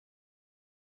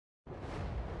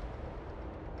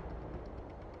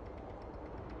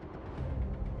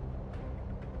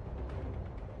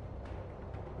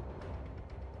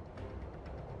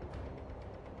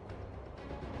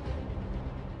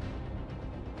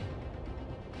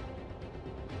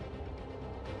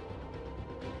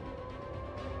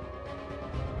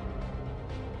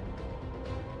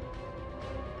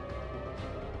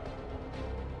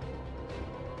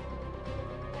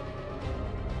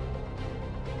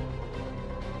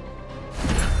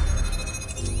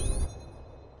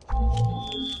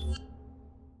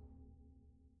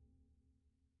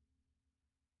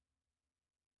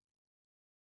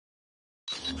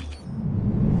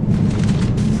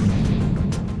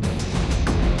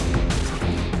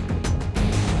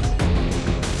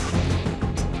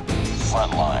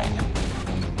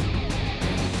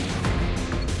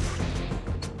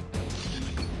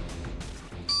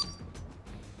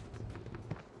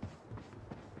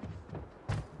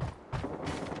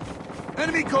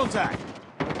Enemy contact!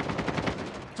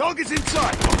 Target's in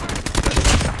sight!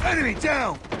 Enemy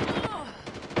down!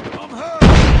 I'm hurt!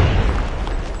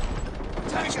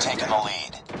 We've taken the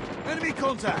lead. Enemy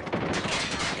contact!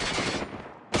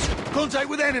 Contact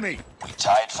with enemy! We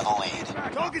tied for the lead.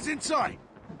 Target's in sight!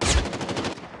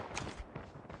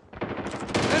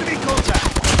 Enemy contact!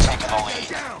 We've taken the lead.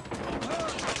 Down!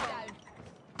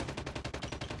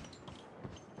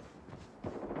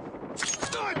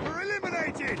 Sniper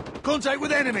eliminated! Contact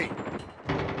with enemy!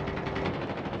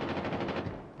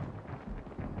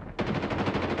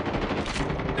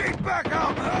 Need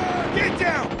backup! Get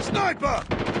down! Sniper!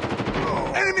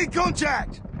 Enemy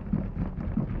contact!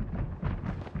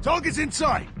 Target's in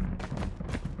sight!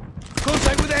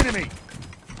 Contact with enemy!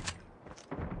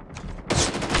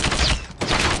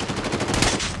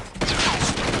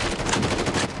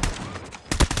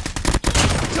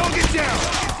 Target down!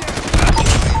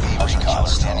 Recon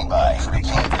standing by. UAV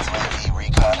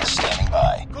recon is standing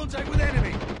by. Contact with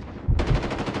enemy!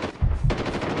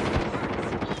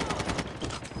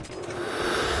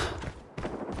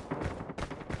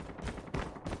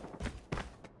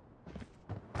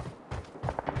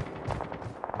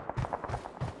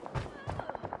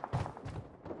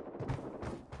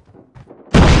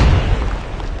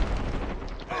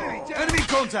 Enemy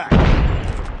contact!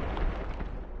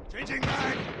 Changing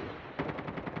mag!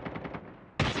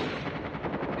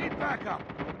 Need backup!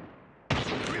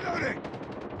 Reloading!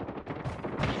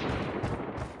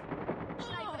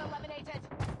 Sniper eliminated.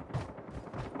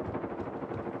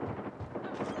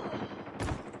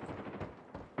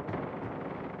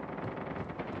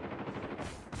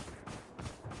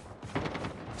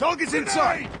 Target's in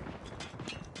sight!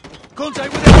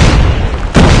 Contact with enemy!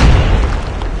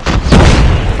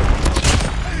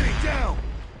 Enemy down!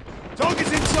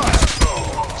 Target's in sight!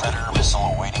 Predator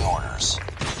missile awaiting orders.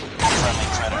 Friendly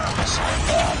Predator missile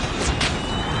inbound.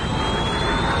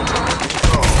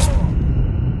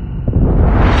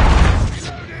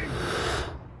 Reloading!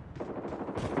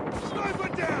 Sniper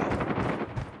down!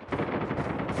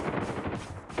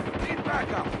 Need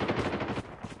backup!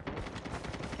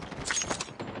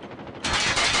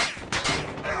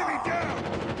 Enemy down!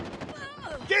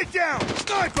 Get down!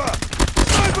 Sniper!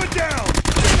 Sniper down!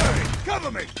 Reloading!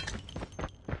 Cover me!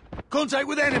 Contact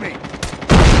with enemy!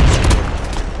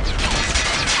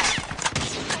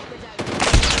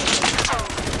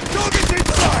 Target's in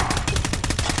sight!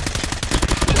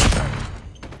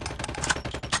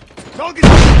 Target!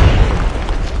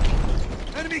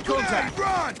 Enemy contact!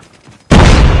 Run!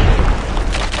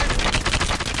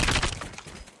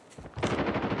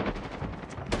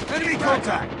 Enemy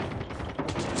contact!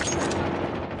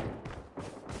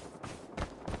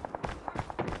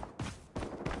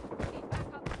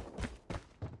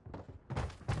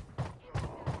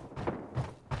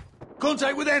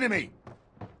 Contact with enemy!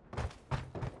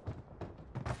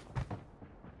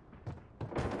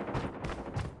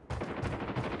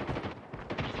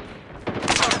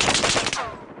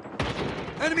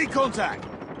 Enemy contact!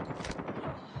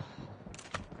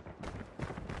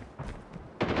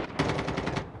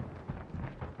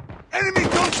 Enemy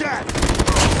contact!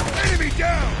 Enemy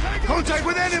down! Contact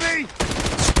with enemy!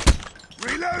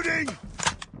 Reloading!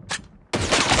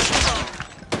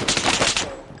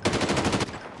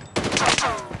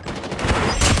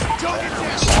 Predator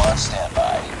missile on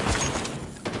standby.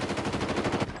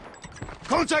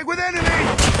 Contact with enemy!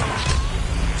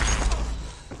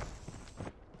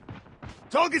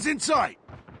 Target's in sight!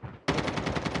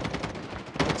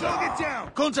 Target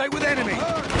down! Contact with enemy!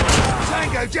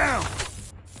 Tango down!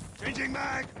 Changing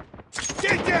mag!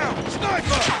 Get down!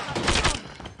 Sniper!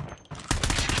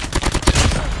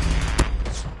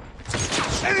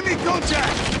 Enemy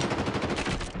contact!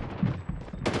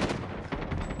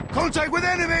 Contact with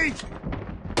enemy!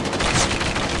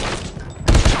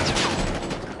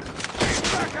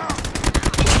 Back up!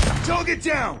 Target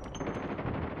down!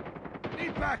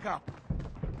 Need backup!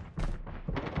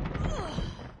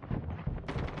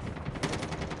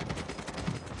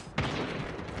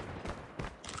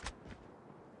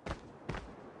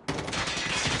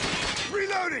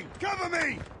 Reloading! Cover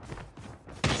me!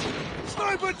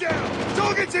 Sniper down!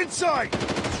 Target's in sight!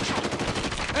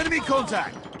 Enemy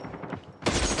contact!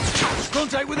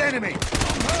 Contact with enemy!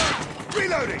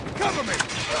 Reloading! Cover me!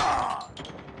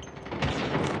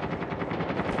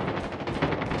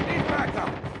 Need backup!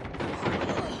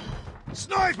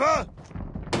 Sniper!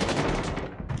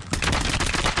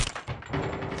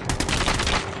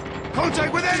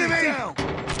 Contact with enemy! Down.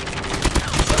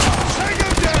 Tango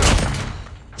down!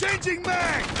 Changing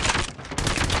mag!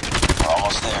 We're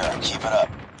almost there. Keep it up.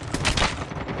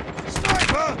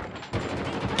 Sniper!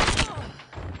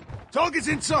 Target's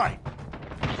in sight!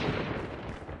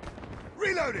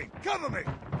 Reloading! Cover me!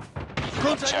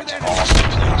 Contact with Objective enemy! almost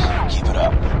complete. Keep it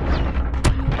up.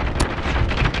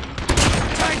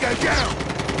 Tango down!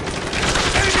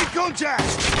 Enemy contact!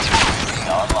 UAV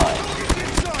online. Target's in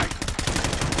sight!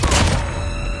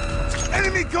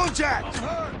 Enemy contact!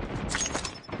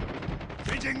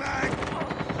 Changing mag!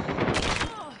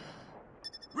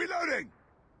 Reloading!